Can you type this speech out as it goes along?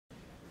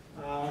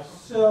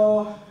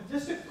So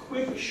just a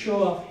quick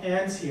show of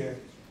hands here.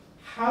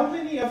 How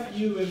many of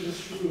you in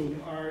this room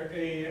are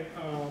an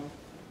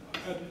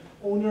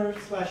owner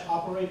 /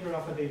 operator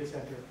of a data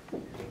center?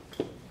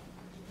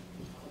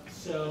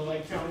 So I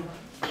count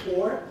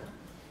 4,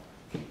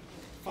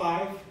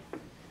 5.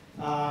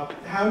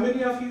 How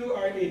many of you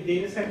are a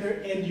data center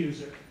end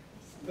user?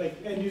 Like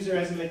end user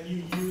as in like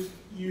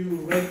you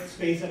rent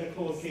space at a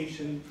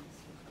co-location.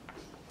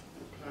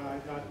 I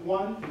got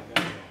 1.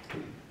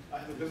 I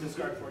have a business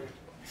card for you.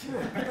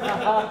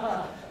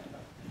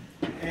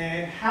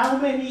 And how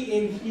many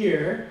in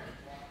here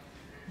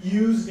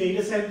use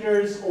data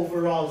centers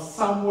overall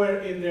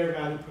somewhere in their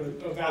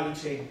value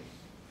chain?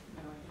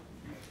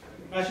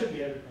 That should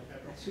be everybody.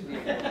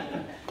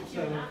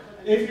 So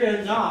if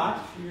you're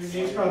not, your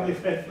name's probably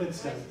Fred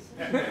Flintstone.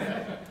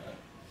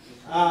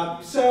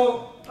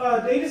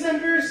 Data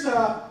centers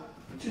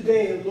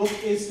today look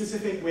a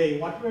specific way.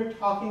 What we're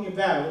talking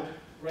about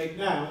right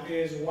now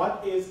is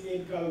what is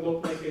it going to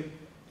look like in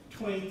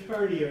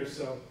 2030 or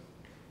so.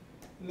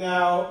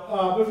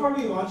 Now, before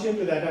we launch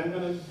into that, I'm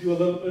going to do a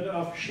little bit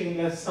of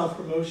shameless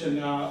self-promotion.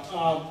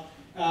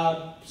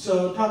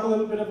 So talk a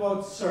little bit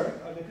about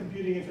CIRC, the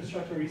Computing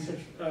Infrastructure Research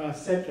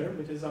Center,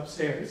 which is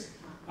upstairs.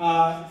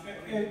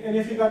 And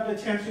if you got the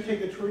chance to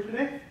take the tour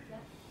today?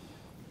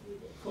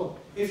 Cool.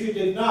 If you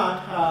did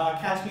not,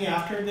 catch me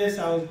after this,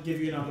 I'll give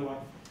you another one.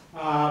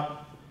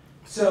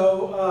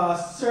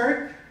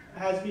 CIRC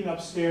has been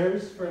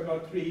upstairs for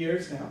about 3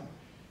 years now.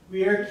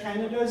 We are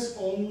Canada's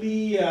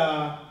only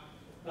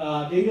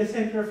data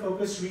center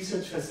focused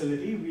research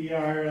facility. We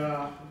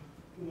are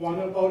one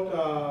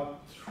about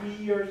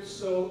 3 or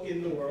so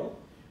in the world.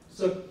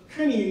 So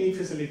kind of unique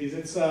facilities.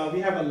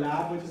 We have a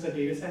lab, which is a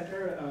data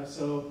center.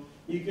 So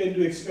you can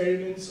do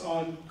experiments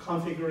on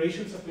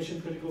configurations of mission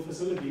critical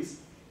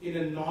facilities in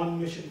a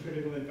non-mission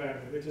critical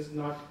environment, which is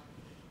not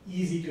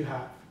easy to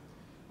have.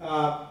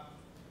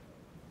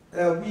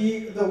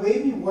 The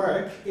way we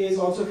work is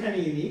also kind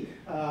of unique.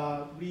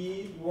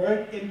 We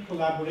work in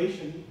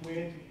collaboration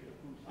with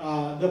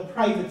the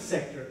private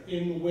sector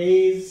in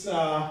ways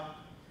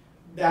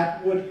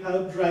that would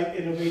help drive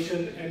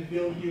innovation and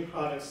build new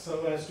products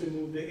so as to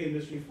move the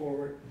industry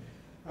forward.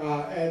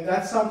 And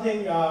that's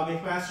something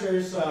McMaster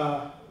is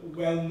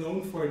well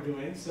known for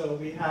doing. So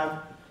we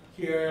have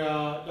here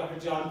Dr.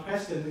 John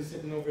Preston, who's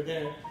sitting over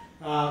there,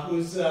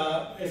 who's,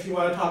 if you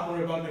want to talk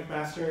more about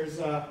McMaster's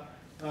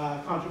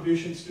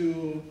contributions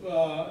to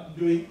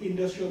doing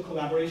industrial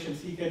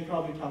collaborations, he can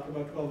probably talk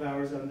about 12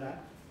 hours on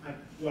that.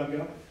 You want to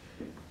go?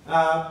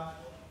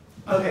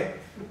 Okay.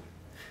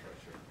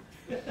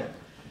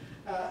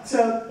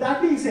 So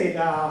that being said,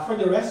 for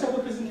the rest of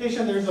the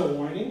presentation, there's a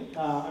warning.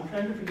 I'm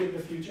trying to predict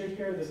the future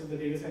here. This is the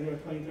data center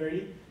of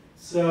 2030.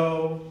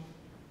 So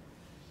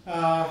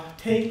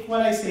take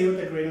what I say with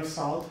a grain of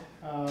salt.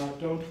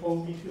 Don't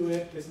hold me to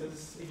it. This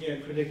is,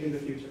 again, predicting the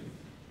future.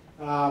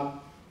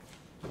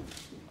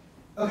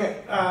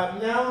 Okay,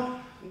 now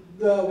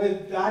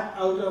with that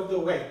out of the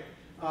way,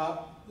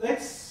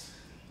 let's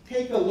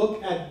take a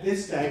look at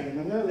this diagram.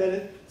 I'm going to let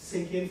it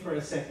sink in for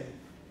a second.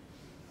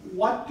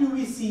 What do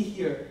we see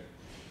here?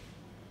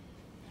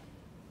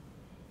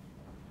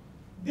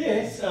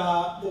 This,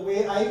 the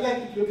way I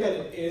like to look at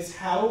it, is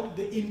how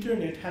the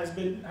internet has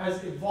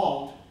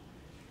evolved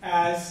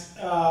as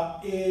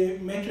a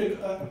metric,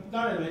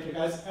 not a metric,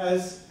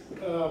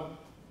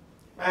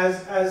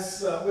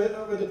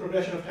 with the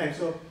progression of time.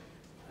 So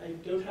I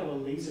don't have a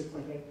laser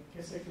pointer. I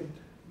guess I could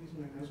use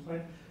my mouse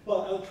pointer.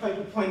 Well, I'll try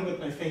to point with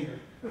my finger,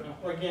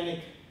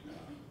 organic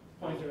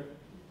pointer.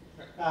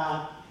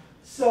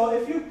 So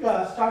if you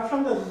start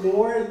from the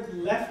lower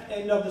left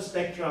end of the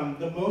spectrum,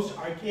 the most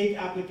archaic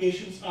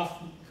applications of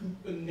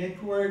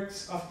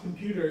networks of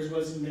computers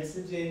was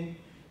messaging,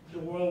 the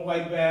World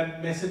Wide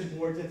Web, message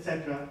boards,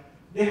 etc.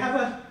 They have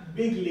a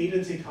big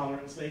latency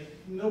tolerance. Like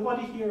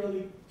nobody here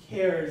really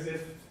cares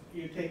if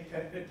you take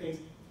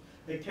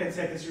like 10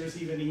 seconds to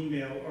receive an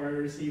email or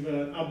receive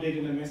an update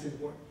in a message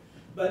board.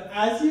 But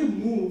as you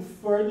move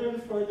further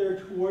and further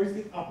towards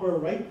the upper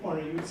right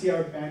corner, you would see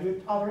our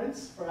bandwidth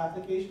tolerance for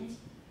applications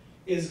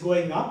is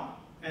going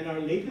up, and our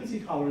latency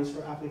tolerance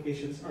for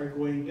applications are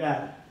going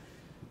down.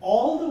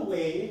 All the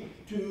way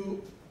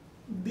to,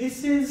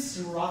 this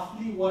is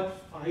roughly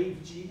what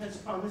 5G has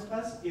promised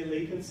us, a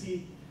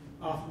latency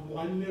of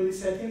 1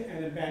 millisecond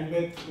and a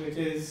bandwidth which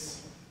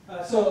is,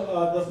 a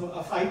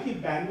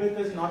 5G bandwidth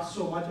is not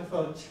so much of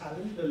a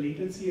challenge. The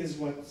latency is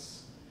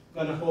what's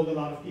going to hold a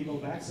lot of people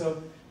back.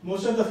 So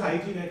most of the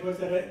 5G networks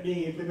that are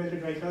being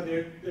implemented right now,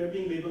 they're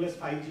being labeled as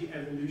 5G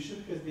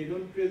evolution because they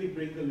don't really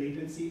bring the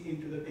latency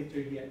into the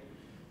picture yet.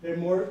 They're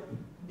more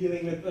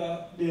dealing with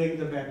the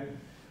bandwidth.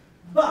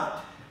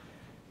 But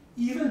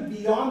even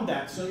beyond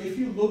that, so if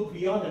you look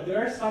beyond that,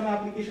 there are some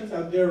applications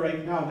out there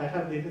right now that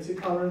have latency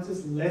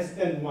tolerances less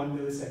than 1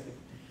 millisecond.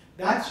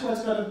 That's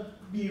what's going to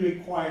be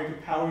required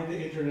to power the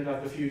internet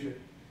of the future.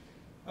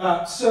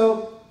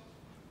 So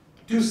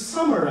to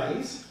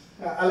summarize,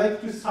 I like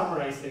to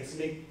summarize things,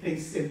 make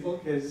things simple,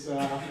 because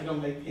I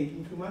don't like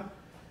thinking too much.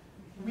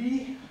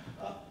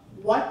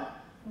 What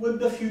would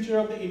the future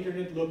of the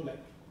internet look like?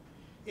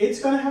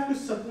 It's going to have to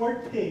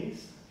support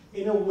things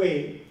in a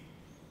way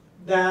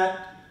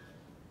that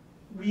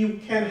we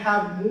can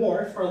have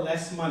more for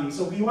less money.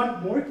 So we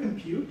want more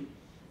compute,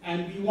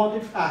 and we want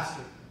it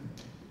faster.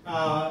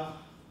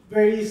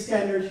 Very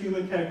standard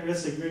human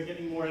characteristic. We're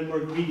getting more and more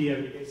greedy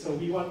every day. So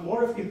we want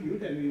more of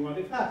compute, and we want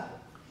it faster.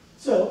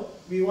 So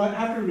we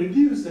have to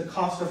reduce the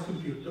cost of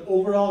compute, the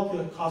overall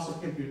cost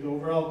of compute, the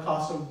overall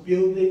cost of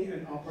building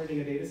and operating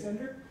a data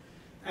center.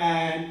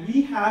 And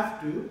we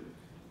have to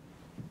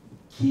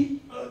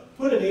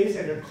put a data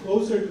center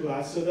closer to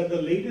us so that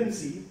the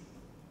latency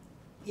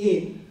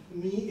in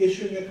me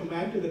issuing a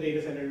command to the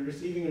data center and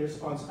receiving a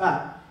response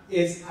back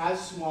is as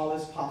small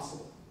as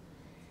possible.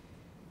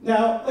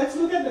 Now, let's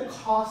look at the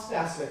cost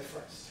aspect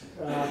first.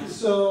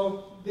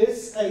 So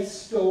this I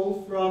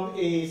stole from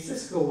a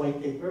Cisco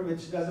white paper,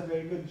 which does a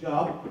very good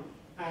job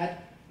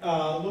at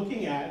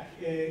looking at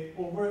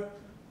over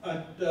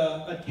a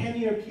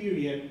 10-year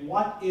period,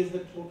 what is the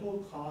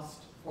total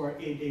cost for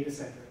a data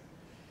center.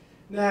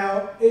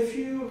 Now, if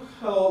you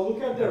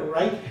look at the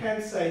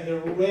right-hand side, the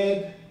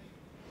red,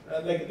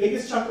 like the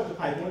biggest chunk of the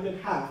pie, more than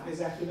half,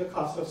 is actually the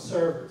cost of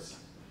servers.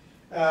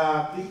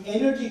 The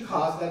energy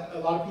cost that a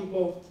lot of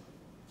people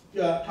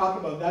talk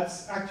about,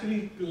 that's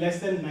actually less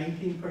than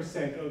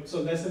 19%,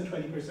 so less than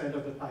 20%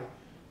 of the pie.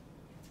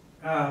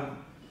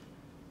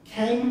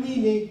 Can we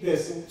make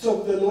this,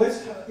 so the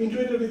lowest,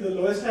 intuitively the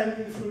lowest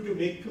hanging fruit to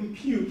make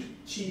compute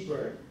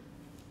cheaper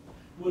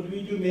would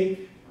be to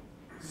make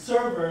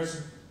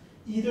servers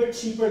either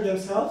cheaper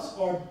themselves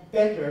or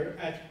better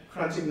at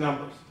crunching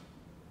numbers.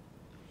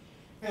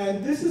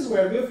 And this is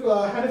where we've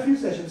had a few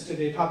sessions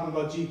today talking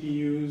about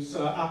GPUs,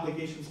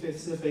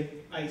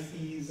 application-specific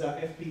ICs,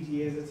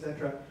 FPGAs,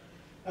 etc.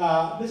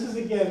 This is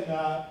again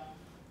a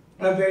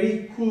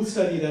very cool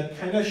study that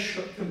kind of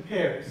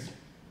compares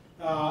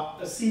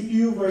a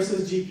CPU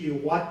versus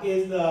GPU. What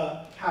is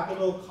the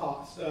capital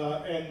cost?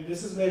 And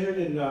this is measured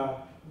in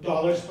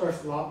dollars per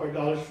flop or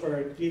dollars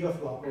per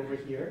gigaflop over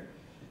here.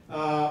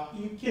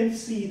 You can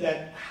see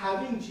that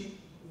having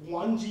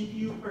one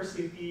GPU per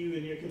CPU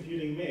in your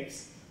computing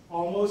mix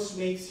almost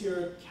makes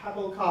your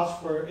capital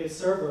cost for a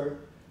server,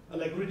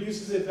 like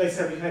reduces it by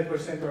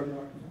 75% or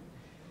more.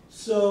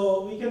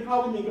 So we can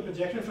probably make a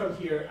projection from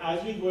here.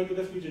 As we go into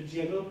the future,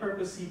 general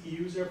purpose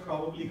CPUs are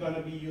probably going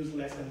to be used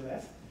less and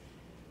less.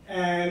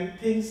 And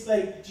things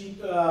like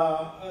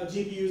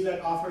GPUs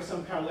that offer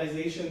some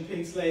parallelization,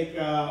 things like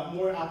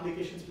more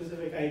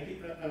application-specific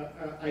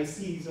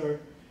ICs or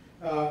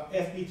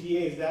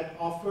FPGAs that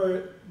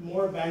offer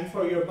more bang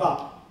for your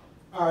buck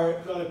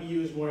are going to be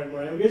used more and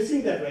more. And we're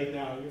seeing that right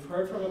now. You've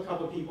heard from a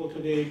couple of people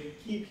today,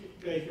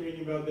 keep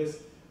hearing about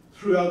this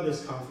throughout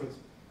this conference.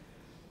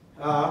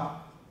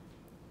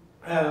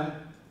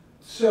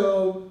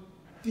 So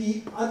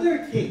the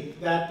other thing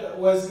that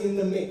was in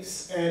the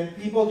mix, and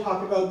people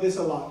talk about this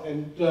a lot,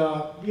 and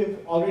we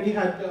have already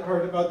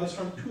heard about this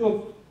from two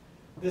of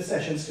the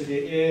sessions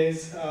today,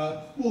 is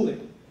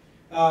cooling.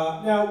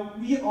 Now,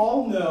 we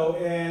all know,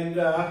 and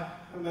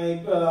my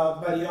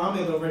buddy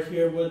Ahmed over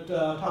here would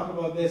talk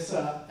about this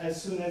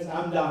as soon as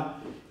I'm done,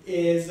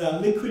 is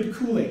liquid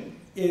cooling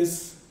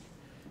is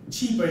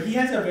cheaper. He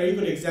has a very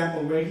good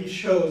example where he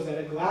shows that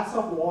a glass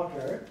of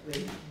water,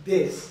 like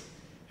this,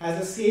 has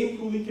the same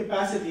cooling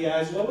capacity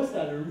as, what was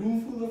that, a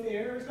room full of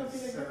air or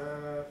something like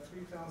that?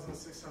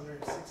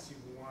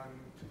 3,661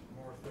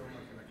 more thermal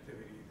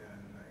conductivity than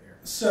air.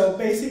 So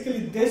basically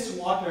this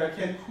water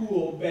can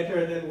cool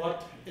better than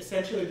what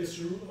essentially this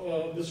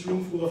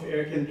room full of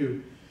air can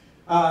do.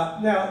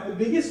 Now, the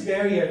biggest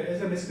barrier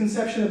is a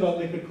misconception about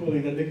liquid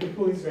cooling, that liquid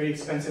cooling is very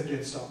expensive to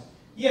install.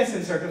 Yes,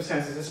 in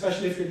circumstances,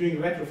 especially if you're doing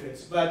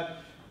retrofits, but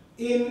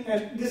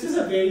this is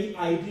a very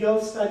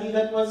ideal study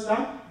that was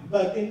done,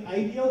 but in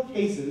ideal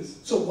cases,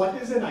 so what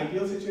is an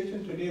ideal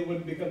situation today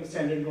would become the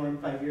standard norm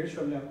 5 years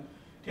from now,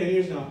 10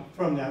 years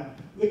from now.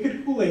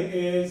 Liquid cooling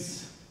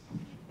is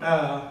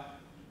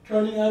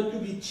turning out to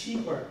be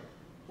cheaper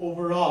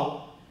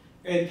overall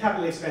in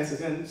capital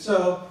expenses. And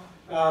so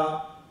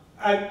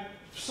I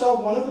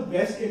saw one of the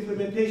best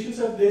implementations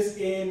of this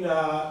in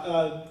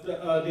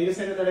the data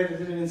center that I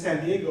visited in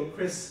San Diego.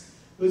 Chris,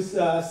 who's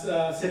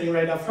sitting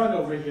right up front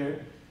over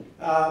here.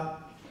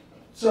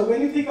 So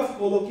when you think of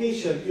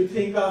co-location, you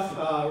think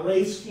of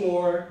raised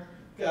floor,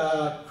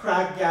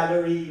 crack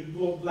gallery,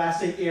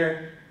 blasting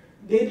air.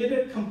 They did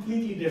it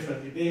completely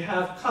differently. They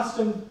have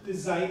custom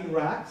designed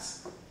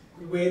racks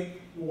with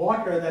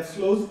water that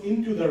flows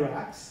into the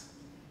racks.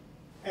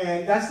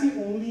 And that's the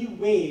only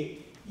way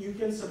you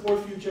can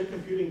support future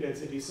computing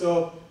density.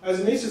 So I was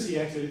amazed to see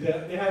actually,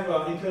 they have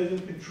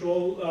intelligent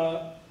control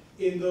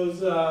in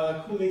those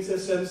cooling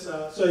systems.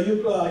 So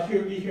you'll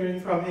be hearing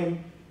from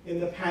him in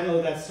the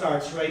panel that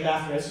starts right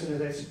after, as soon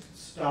as I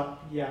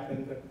stop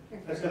yapping, but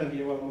that's going to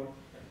be a while more.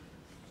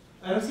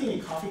 I don't see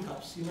any coffee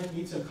cups. You might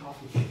need some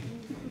coffee.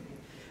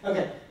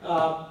 Okay.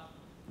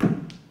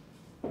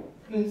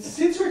 And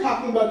since we're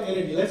talking about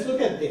energy, let's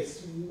look at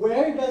this.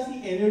 Where does the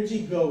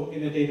energy go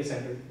in a data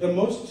center?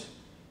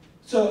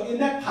 So in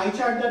that pie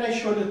chart that I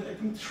showed, I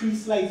think 3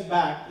 slides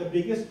back, the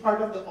biggest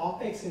part of the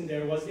OpEx in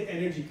there was the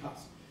energy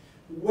cost.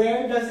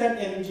 Where does that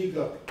energy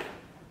go?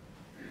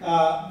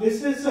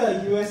 This is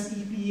a US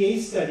EPA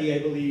study, I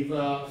believe,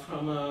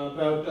 from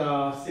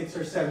about 6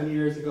 or 7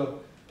 years ago,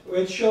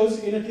 which shows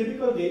in a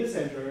typical data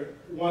center,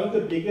 one of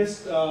the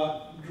biggest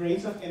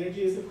drains of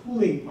energy is the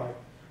cooling part.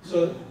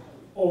 So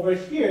over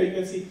here, you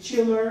can see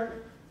chiller,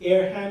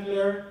 air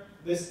handler,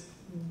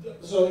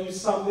 so you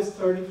sum this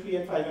 33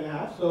 and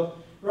 5.5. So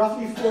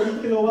roughly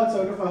 40 kilowatts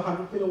out of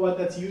 100 kilowatt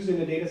that's used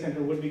in a data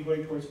center would be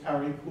going towards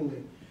power and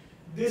cooling.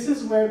 This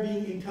is where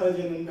being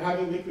intelligent and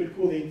having liquid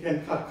cooling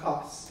can cut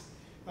costs.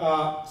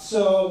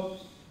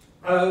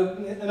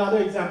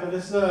 Another example,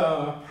 this is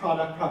a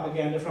product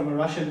propaganda from a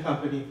Russian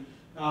company,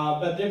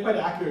 but they're quite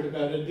accurate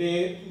about it.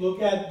 They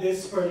look at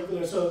this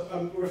particular, so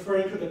I'm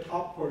referring to the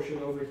top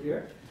portion over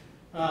here.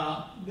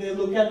 They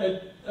look at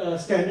a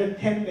standard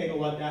 10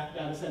 megawatt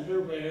data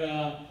center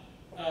where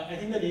I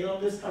think the name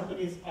of this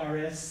company is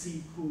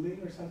RSC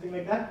Cooling or something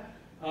like that.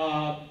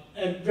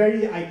 And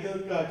very ideal,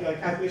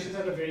 calculations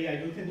under very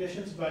ideal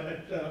conditions, but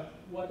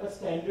what a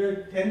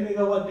standard 10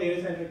 megawatt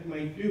data center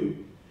might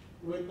do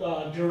with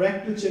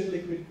direct-to-chip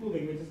liquid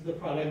cooling, which is the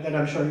product that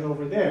I'm showing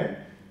over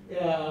there,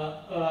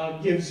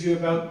 gives you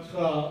about,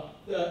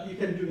 you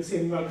can do the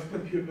same amount of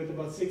compute with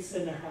about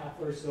 6.5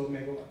 or so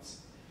megawatts.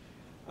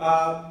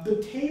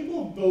 The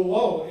table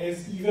below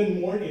is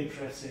even more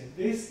interesting.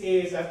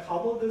 I've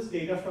cobbled this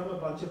data from a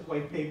bunch of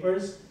white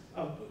papers.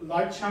 A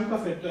large chunk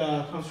of it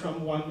comes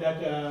from one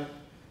that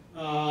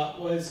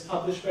was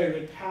published by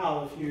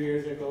Rittal a few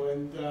years ago.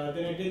 And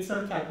then I did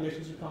some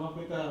calculations to come up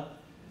with a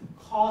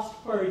cost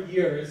per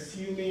year,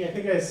 assuming, I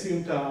think I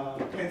assumed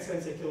 10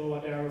 cents a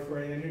kilowatt hour for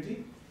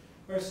energy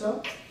or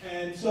so.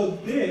 And so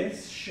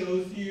this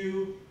shows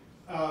you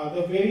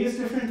the various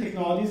different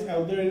technologies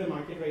out there in the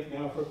market right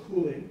now for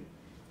cooling.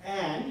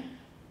 And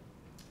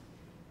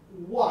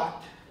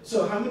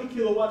so how many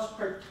kilowatts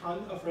per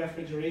ton of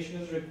refrigeration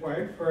is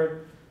required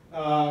for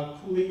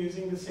cooling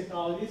using these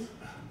technologies?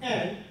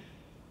 And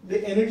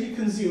the energy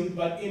consumed,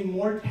 but in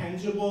more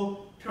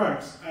tangible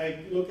terms.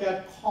 I look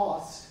at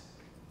cost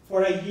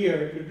for a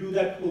year to do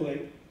that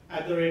cooling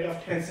at the rate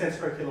of 10 cents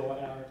per kilowatt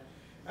hour.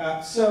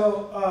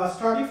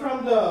 Starting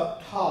from the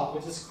top,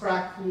 which is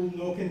crack, cool,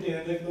 no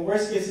container, the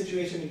worst case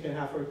situation you can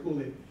have for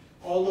cooling,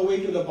 all the way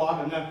to the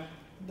bottom. Now,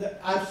 the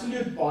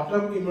absolute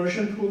bottom,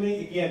 immersion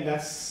cooling, again,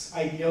 that's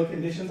ideal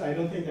conditions. I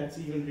don't think that's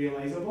even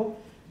realizable.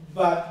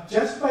 But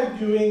just by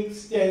doing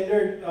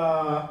standard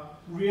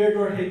rear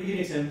door heat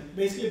exchanger,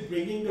 basically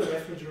bringing the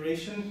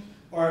refrigeration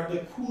or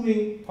the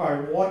cooling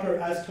part, water,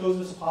 as close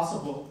as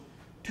possible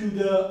to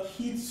the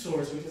heat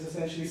source, which is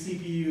essentially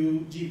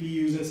CPU,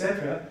 GPUs,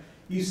 etc.,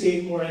 you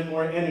save more and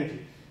more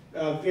energy.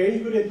 Very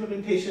good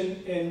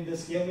implementation in the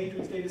scale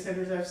matrix data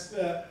centers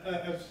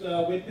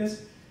I've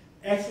witnessed.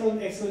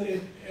 Excellent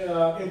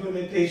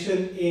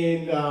implementation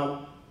in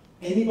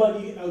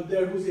anybody out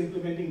there who's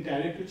implementing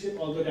direct-to-chip,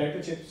 although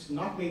direct-to-chip is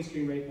not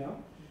mainstream right now,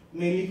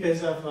 mainly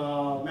because of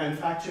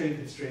manufacturing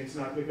constraints,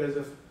 not because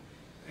of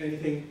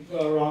anything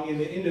wrong in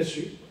the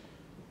industry.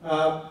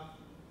 But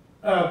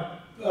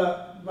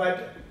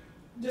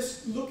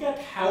just look at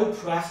how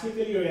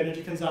drastically your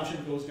energy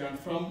consumption goes down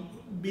from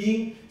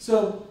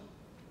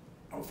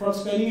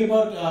spending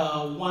about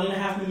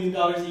 $1.5 million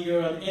a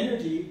year on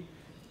energy,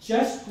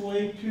 just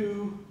going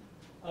to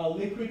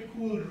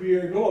liquid-cooled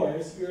rear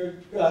doors, you're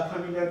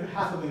coming down to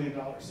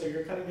 $500,000. So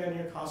you're cutting down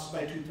your costs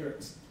by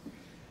 2/3.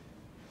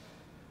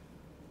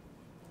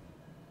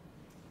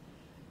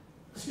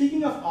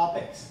 Speaking of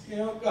OpEx,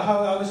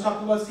 how I was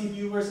talking about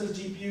CPU versus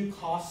GPU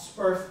costs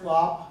per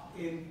flop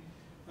in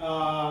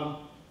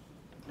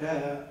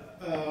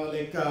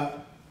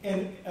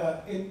in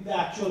the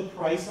actual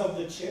price of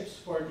the chips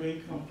for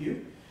doing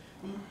compute.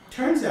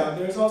 Turns out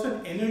there's also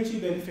an energy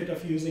benefit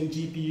of using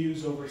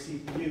GPUs over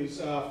CPUs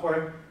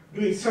for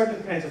doing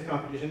certain kinds of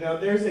computation. Now,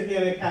 there's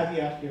again a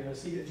caveat here.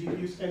 See, the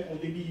GPUs can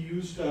only be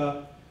used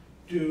to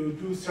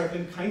do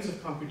certain kinds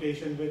of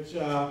computation, which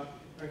our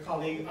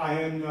colleague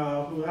Ian,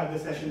 who had the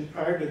session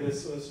prior to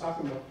this, was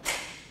talking about.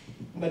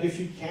 But if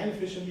you can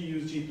efficiently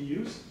use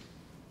GPUs,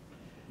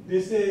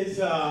 this is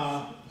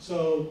a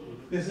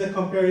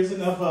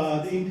comparison of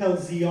the Intel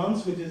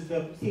Xeons, which is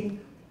the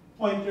pink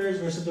pointers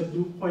versus the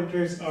blue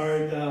pointers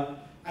are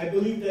I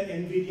believe the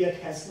NVIDIA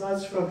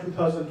Teslas from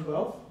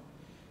 2012.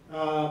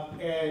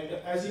 And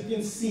as you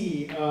can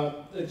see,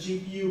 the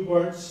GPU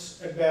burns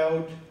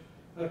about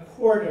a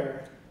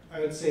quarter, I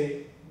would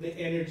say, the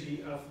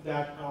energy of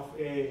that of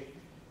a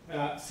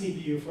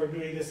CPU for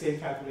doing the same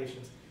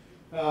calculations.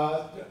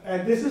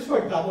 And this is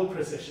for double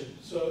precision.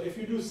 So if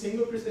you do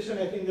single precision,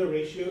 I think the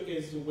ratio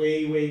is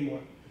way, way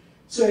more.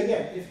 So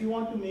again, if you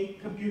want to make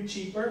compute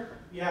cheaper,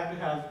 you have to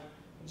have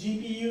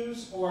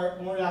GPUs or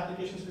more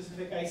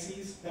application-specific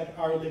ICs that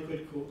are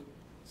liquid-cooled.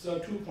 So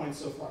 2 points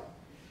so far.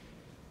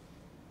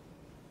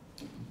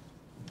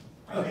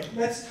 Okay,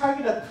 let's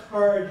target a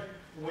third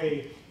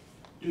way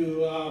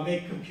to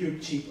make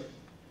compute cheaper.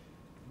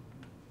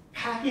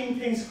 Packing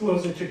things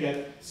closer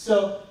together.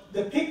 So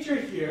the picture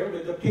here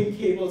with the pin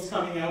cables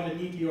coming out and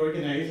neatly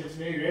organized, it's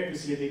very rare to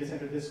see a data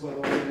center this well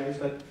organized,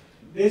 but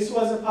this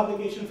was a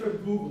publication from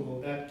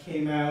Google that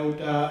came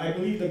out, I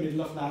believe, the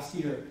middle of last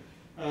year.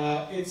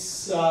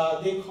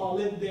 They call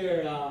it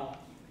their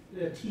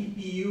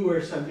TPU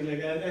or something like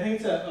that. I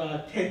think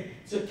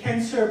it's a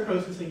tensor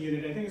processing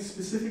unit. I think it's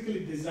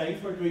specifically designed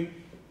for doing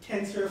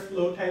tensor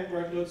flow type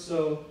workloads,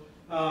 so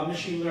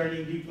machine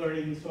learning, deep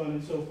learning, and so on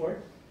and so forth.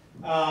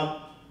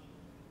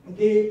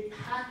 They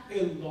pack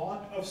a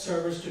lot of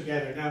servers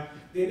together. Now,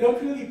 they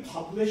don't really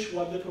publish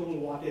what the total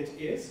wattage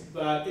is,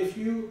 but if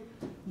you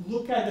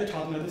look at the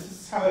top, now this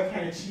is how I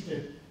kind of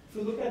cheated. If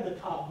you look at the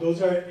top,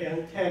 those are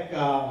LTEC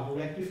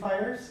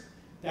rectifiers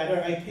that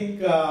are, I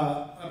think,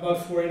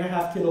 about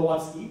 4.5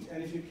 kilowatts each.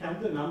 And if you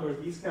count the numbers,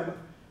 these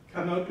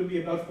come out to be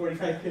about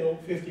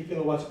 50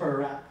 kilowatts per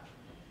rack.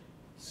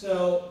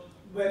 So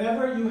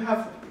whenever you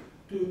have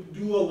to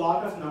do a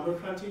lot of number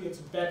crunching, it's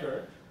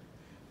better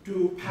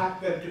to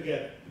pack them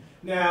together.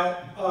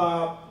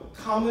 Now,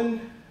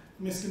 common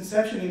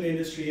misconception in the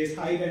industry is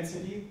high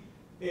density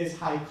is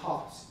high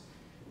cost.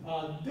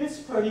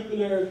 This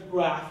particular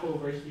graph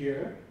over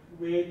here,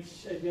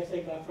 which I guess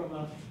I got from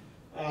a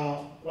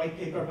white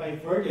paper by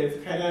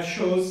Vertiv, kind of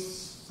shows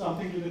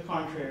something to the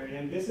contrary.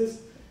 And this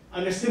is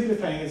under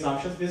simplifying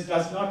assumptions. This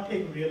does not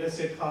take real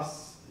estate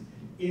costs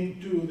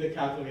into the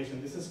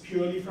calculation. This is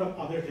purely from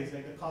other things,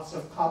 like the cost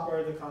of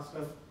copper, the cost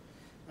of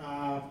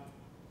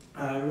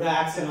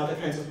racks and other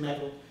kinds of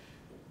metal.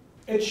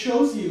 It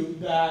shows you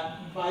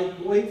that by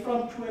going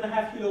from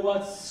 2.5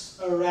 kilowatts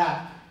a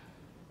rack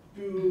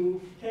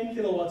to 10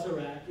 kilowatts a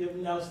rack, you've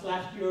now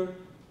slashed your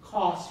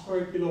cost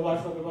per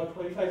kilowatt from about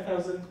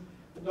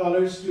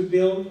 $25,000 to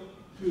build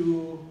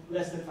to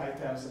less than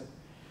 $5,000.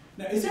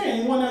 Now, is there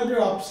anyone out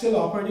there still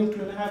operating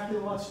 2.5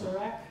 kilowatts a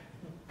rack?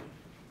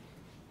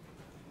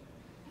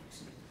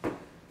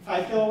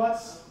 5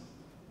 kilowatts?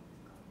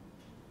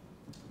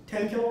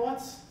 10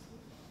 kilowatts?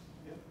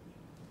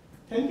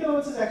 10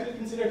 kilowatts is actually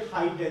considered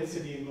high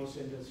density in most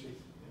industries.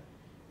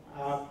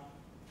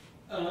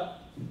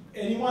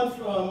 Anyone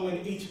from an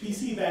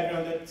HPC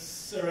background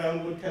that's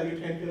around would tell you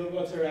 10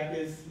 kilowatts a rack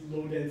is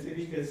low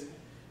density, because,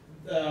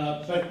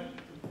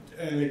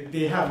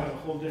 they have a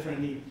whole different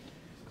need.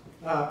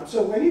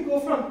 So when you go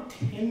from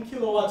 10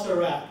 kilowatts a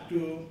rack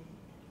to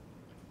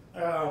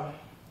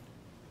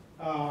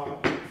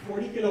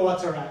 40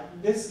 kilowatts a rack,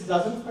 this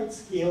doesn't quite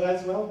scale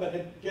as well, but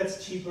it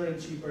gets cheaper and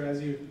cheaper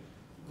as you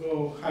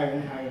go higher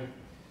and higher.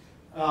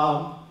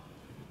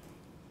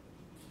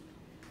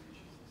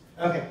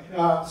 Okay,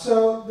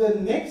 so the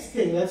next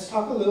thing, let's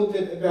talk a little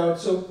bit about,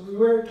 so we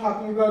were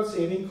talking about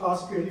saving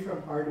costs purely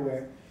from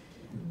hardware.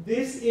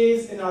 This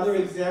is another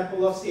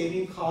example of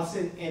saving costs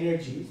in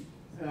energy.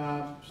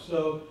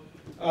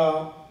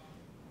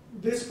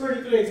 This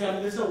particular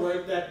example, this is a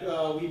work that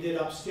we did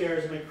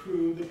upstairs. My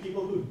crew, the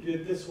people who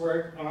did this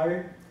work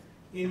are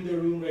in the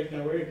room right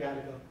now. Where did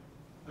Dad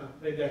go?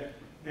 Right there.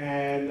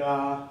 And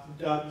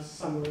Doug's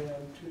somewhere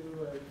around too,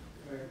 or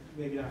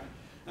maybe not.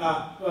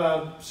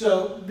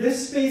 So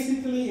this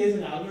basically is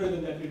an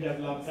algorithm that we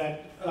developed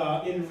that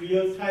in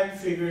real time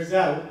figures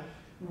out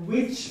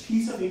which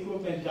piece of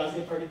equipment does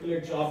a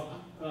particular job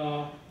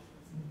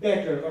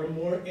better or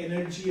more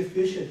energy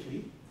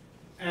efficiently,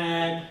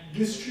 and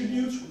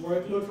distributes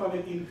workload from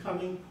an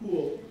incoming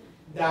pool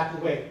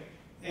that way.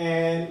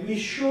 And we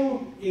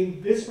show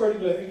in this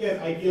particular, again,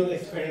 ideal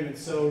experiment,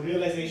 so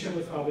realization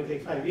would probably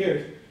take 5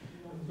 years.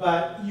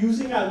 But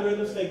using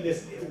algorithms like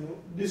this,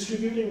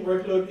 distributing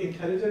workload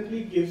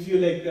intelligently gives you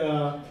like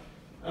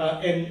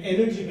an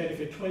energy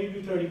benefit, 20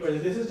 to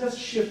 30%. This is just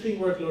shifting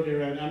workload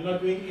around. I'm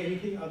not doing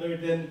anything other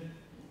than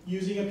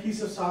using a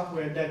piece of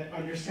software that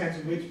understands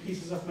which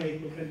pieces of my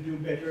equipment do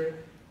better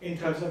in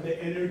terms of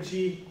the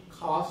energy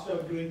cost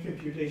of doing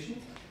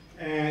computation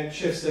and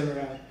shifts them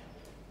around.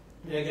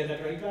 Did I get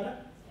that right, Gada?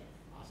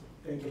 Awesome,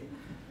 thank you.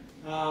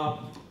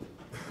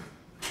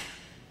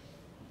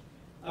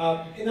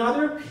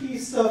 Another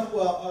piece of,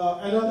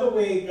 another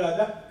way,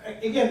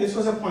 again, this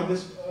was a point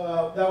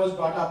that was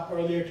brought up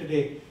earlier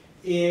today,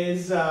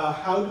 is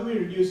how do we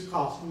reduce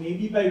cost?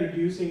 Maybe by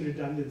reducing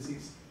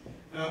redundancies.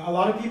 A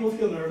lot of people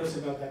feel nervous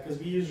about that because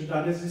we use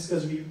redundancies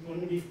because we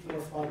want to be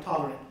more fault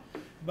tolerant.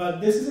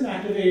 But this is an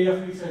active area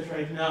of research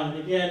right now. And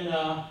again,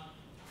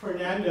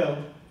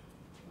 Fernando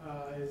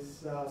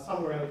is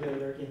somewhere out there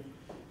lurking.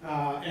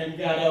 And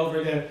Gada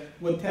over there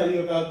will tell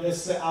you about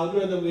this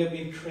algorithm we have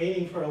been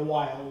training for a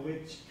while,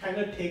 which kind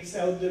of takes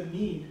out the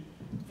need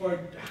for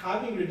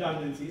having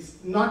redundancies.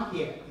 Not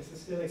yet, this is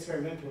still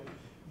experimental.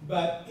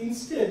 But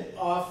instead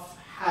of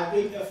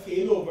having a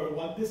failover,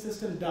 what this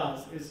system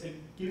does is it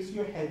gives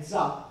you a heads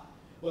up.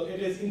 Well, it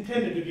is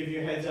intended to give you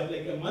a heads up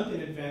like a month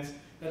in advance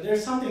that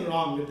there's something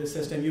wrong with the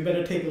system. You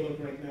better take a look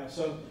right now.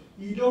 So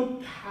you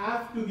don't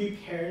have to be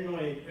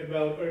paranoid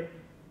about, or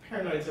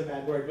paranoid is a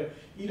bad word, but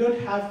you don't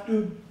have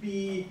to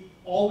be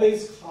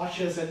always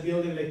cautious and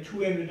building like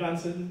 2n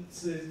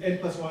redundancies, n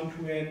plus 1,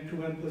 2n,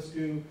 2n plus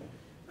 2,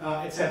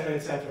 etc.,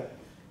 etc.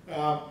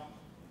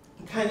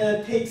 Kind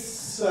of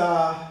takes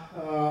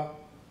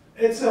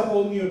it's a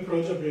whole new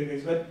approach of doing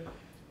things. But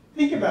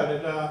think about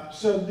it.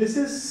 So this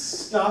is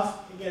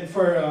stuff, again,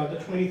 for the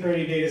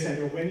 2030 data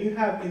center. When you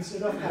have,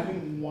 instead of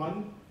having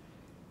one,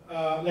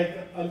 like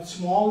a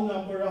small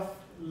number of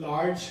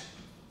large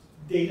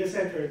data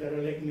centers that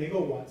are like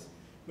megawatts,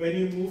 when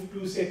you move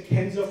to, say,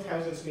 tens of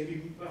thousands,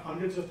 maybe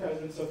hundreds of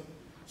thousands of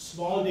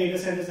small data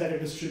centers that are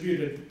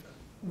distributed,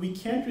 we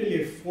can't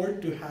really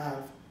afford to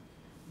have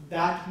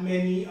that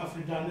many of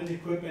redundant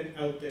equipment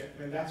out there.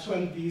 And that's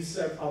when these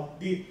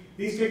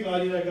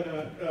technologies are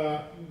going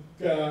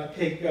to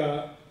take,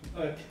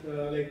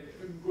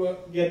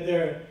 get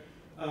their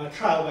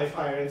trial by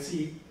fire and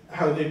see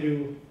how they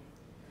do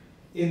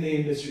in the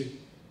industry.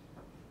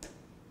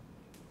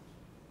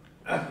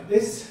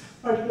 This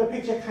particular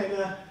picture kind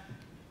of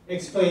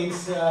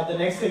explains the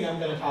next thing I'm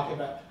going to talk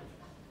about.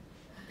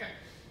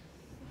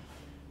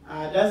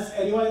 Does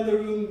anyone in the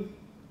room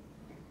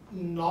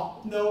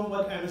not know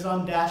what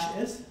Amazon Dash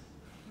is?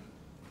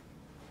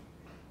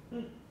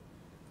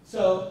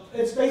 So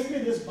it's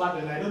basically this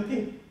button. I don't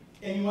think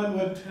anyone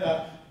would.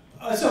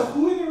 So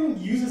who in the room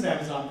uses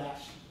Amazon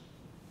Dash?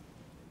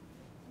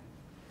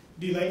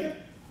 Do you like it?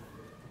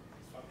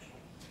 It's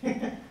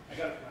functional. I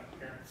got it from my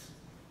parents.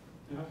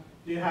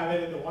 Do you have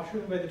it in the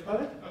washroom by the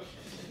toilet?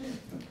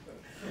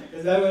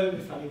 Because that would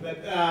be funny.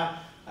 But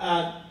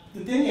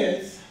the thing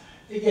is,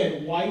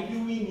 again, why do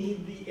we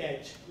need the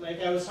edge?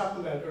 Like I was talking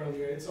about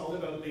earlier, it's all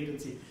about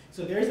latency.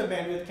 So there's a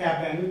bandwidth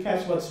cap. Bandwidth cap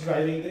is what's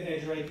driving the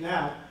edge right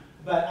now.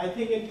 But I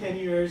think in 10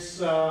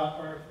 years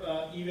or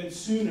even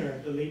sooner,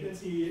 the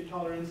latency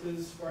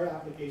tolerances for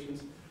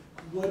applications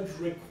would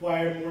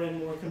require more and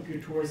more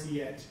compute towards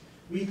the edge.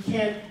 We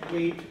can't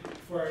wait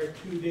for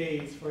 2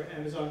 days for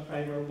Amazon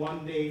Prime, or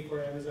 1 day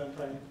for Amazon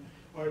Prime,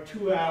 or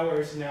 2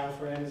 hours now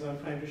for Amazon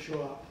Prime to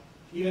show up.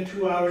 Even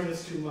 2 hours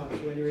is too much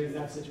when you're in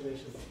that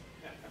situation.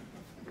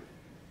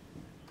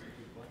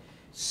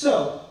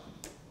 So,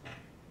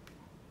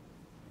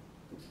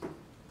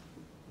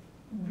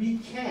 we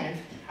can't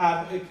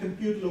have a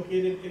compute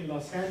located in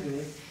Los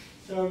Angeles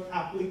serve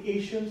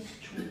applications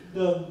to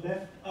the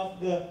left of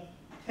the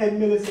 10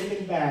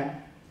 millisecond band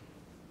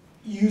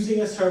using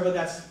a server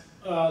that's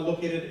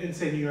located in,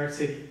 say, New York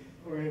City.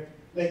 Or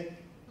like,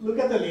 look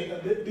at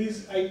the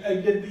these.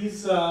 I did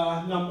these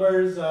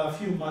numbers a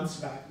few months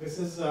back. This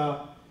is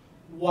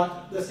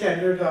what the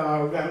standard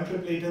round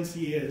trip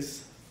latency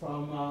is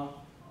from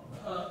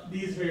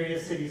these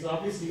various cities.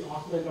 Obviously,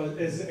 Auckland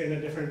is in a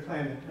different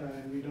planet,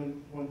 and we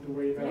don't want to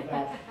worry about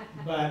that.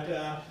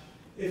 But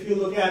if you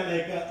look at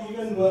like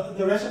even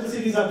the rest of the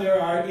cities up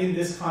there are in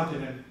this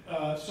continent.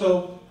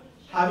 So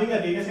having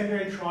a data center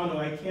in Toronto,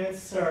 I can't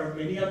serve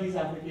many of these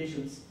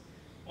applications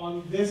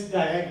on this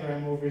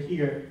diagram over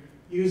here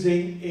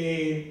using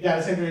a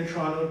data center in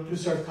Toronto to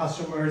serve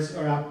customers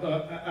or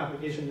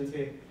applications in,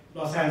 say,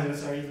 Los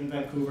Angeles or even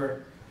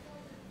Vancouver.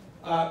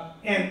 To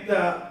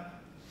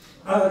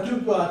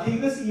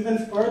take this even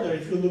further,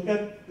 if you look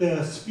at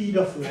the speed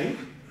of light,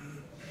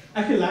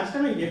 actually last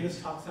time I gave this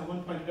talk,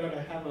 someone pointed out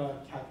I have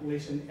a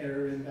calculation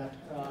error in that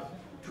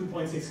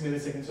 2.6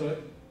 milliseconds. So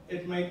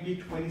it might be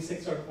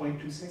 26 or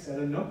 0.26, I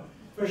don't know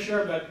for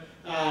sure. But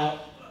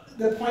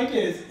the point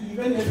is,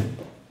 even if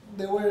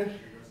there were...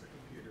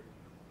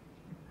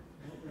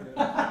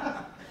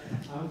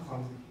 I'm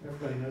clumsy,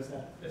 everybody knows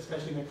that,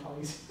 especially my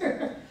colleagues.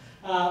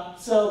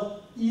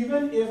 So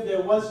even if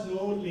there was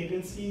no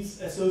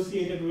latencies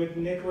associated with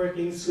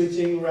networking,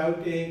 switching,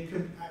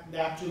 routing, the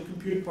actual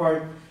compute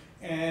part,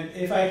 and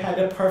if I had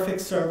a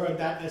perfect server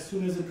that as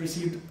soon as it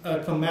received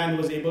a command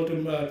was able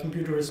to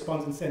compute a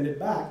response and send it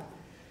back,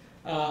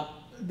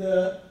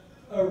 the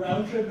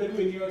round trip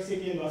between New York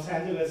City and Los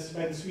Angeles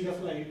by the speed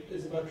of light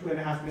is about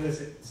 2.5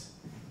 milliseconds.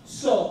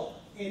 So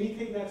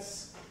anything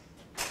that's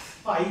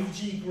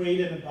 5G grade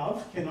and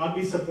above cannot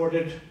be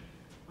supported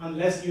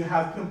unless you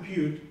have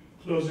compute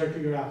closer to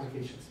your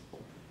applications.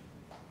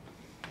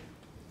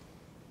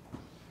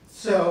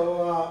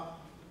 So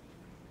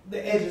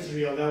the edge is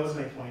real, that was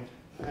my point.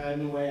 I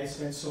don't know why I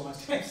spent so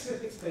much time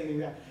explaining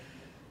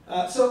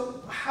that.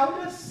 So how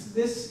does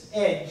this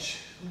edge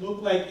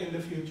look like in the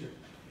future?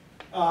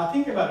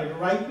 Think about it.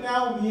 Right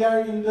now, we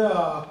are in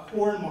the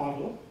core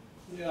model.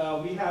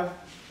 We have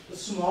a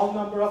small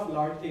number of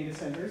large data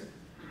centers.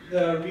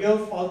 The real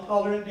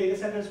fault-tolerant data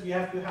centers, we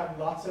have to have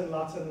lots and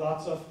lots and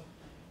lots of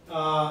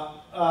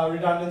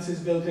redundancies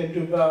built in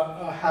to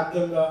have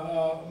them,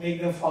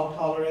 make them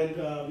fault-tolerant.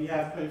 We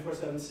have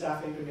 24/7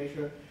 staffing to make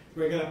sure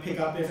we're going to pick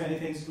up if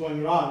anything's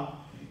going wrong.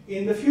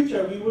 In the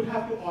future, we would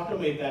have to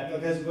automate that,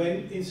 because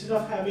when, instead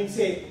of having,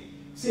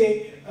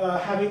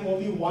 having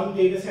only one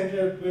data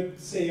center with,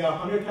 say,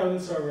 100,000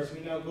 servers,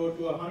 we now go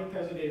to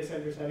 100,000 data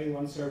centers having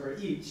one server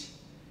each.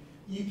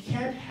 You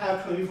can't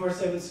have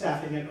 24/7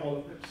 staffing at all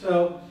of it.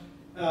 So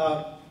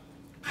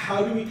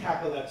how do we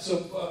tackle that?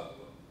 So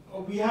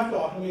we have to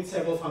automate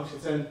several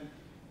functions. And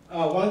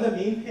one of the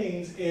main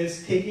things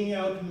is taking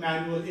out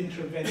manual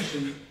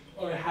intervention,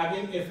 or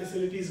having a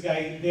facilities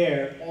guy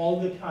there all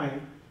the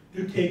time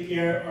to take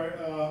care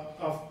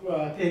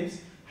of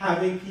things,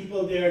 having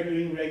people there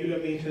doing regular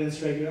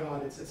maintenance, regular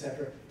audits,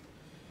 etc.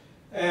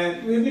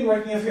 And we've been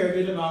working a fair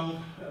bit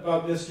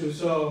about this too.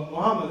 So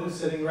Mohammed, who's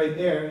sitting right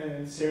there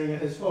and staring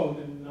at his phone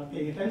and not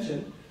paying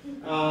attention,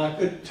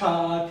 could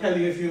tell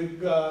you if you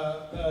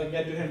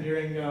get to him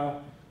during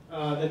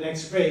the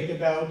next break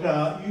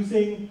about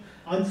using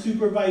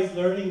unsupervised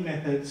learning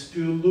methods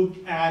to look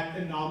at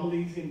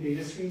anomalies in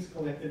data streams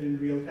collected in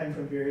real time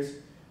from various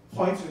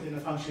points within a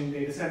functioning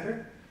data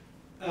center,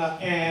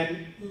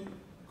 and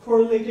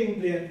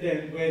correlating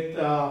them with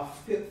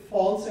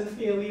faults and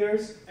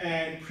failures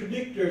and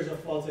predictors of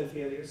faults and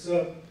failures.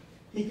 So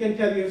he can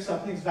tell you if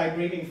something's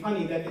vibrating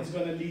funny, that it's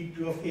going to lead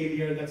to a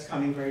failure that's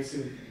coming very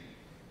soon.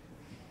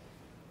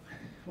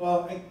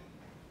 Well, I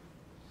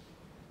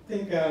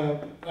think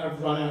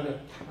I've run out of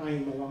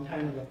time a long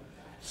time ago.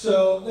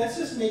 So let's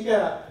just make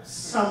a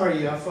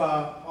summary of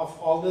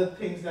all the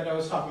things that I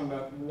was talking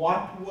about.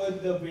 What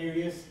would the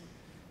various,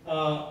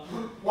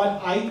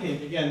 what I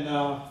think, again,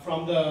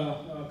 from the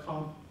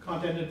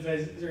content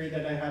advisory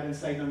that I had in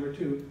slide number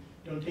 2,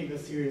 don't take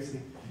this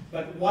seriously,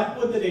 but what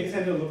would the data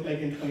center look like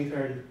in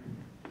 2030?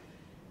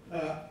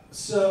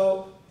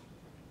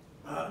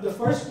 The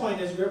first point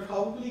is we're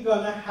probably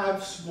going to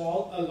have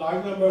a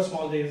large number of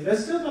small data.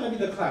 There's still going to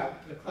be the cloud.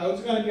 The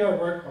cloud's going to be our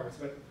workhorse,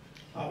 but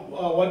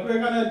what we're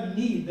going to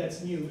need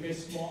that's new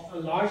is a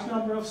large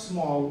number of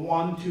small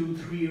 1, 2,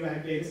 3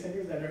 rack data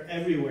centers that are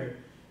everywhere,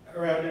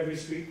 around every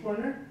street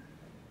corner.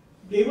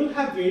 They will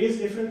have various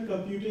different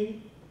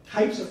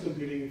types of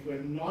computing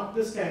equipment, not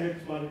the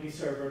standard commodity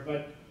server,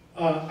 but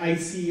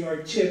IC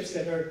or chips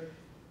that are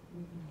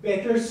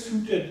better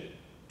suited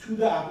to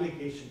the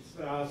applications.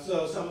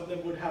 So some of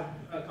them would have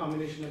a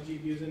combination of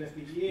GPUs and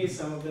FPGAs,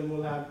 some of them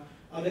will have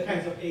other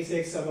kinds of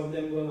ASICs, some of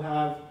them will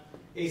have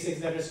ASICs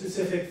that are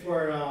specific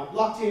for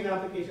blockchain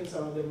applications,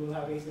 some of them will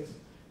have ASICs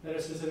that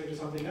are specific to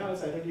something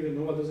else. I don't even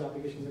know what those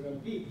applications are going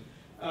to be.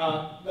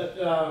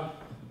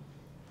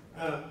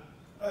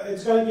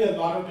 It's going to be a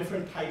lot of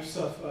different types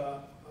of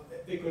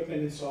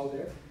equipment installed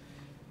there.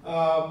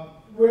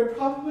 We're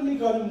probably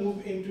going to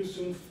move into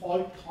soon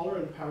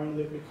fault-tolerant power and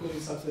liquid cooling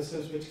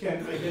subsystems, which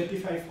can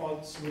identify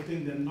faults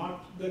within them,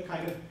 not the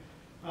kind of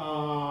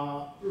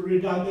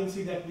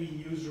redundancy that we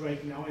use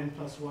right now,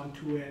 n+1,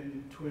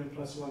 2n,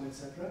 2n+1,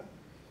 etc.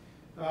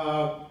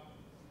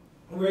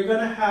 We're going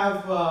to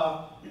have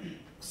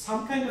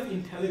some kind of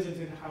intelligence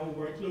in how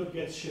workload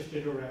gets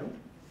shifted around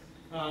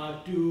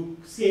to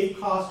save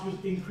costs, to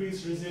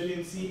increase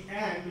resiliency,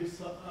 and to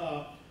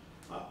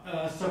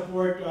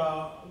support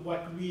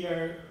what we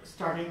are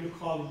starting to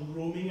call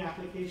roaming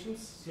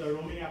applications. So a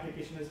roaming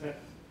application is that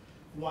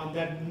one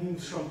that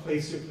moves from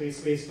place to place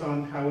based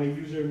on how a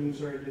user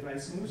moves or a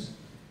device moves.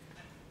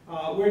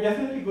 We're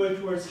definitely going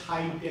towards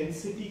high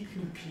density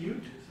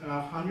compute.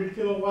 100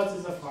 kilowatts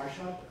is a far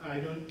shot. I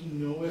don't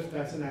know if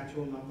that's an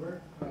actual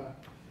number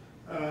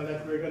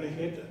that we're going to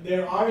hit.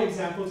 There are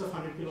examples of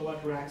 100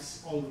 kilowatt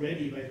racks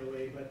already, by the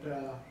way, but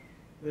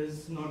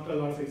there's not a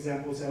lot of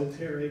examples out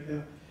there right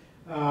now.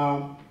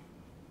 And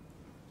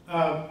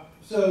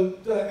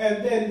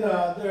then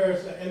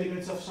there's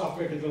elements of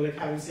software control, like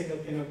having single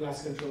pane of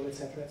glass control,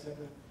 etc.,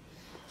 etc.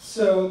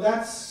 So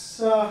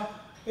that's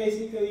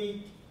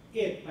basically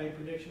it, my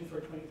prediction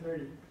for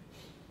 2030.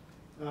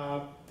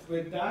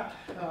 With that,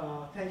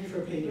 thank you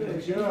for paying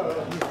attention.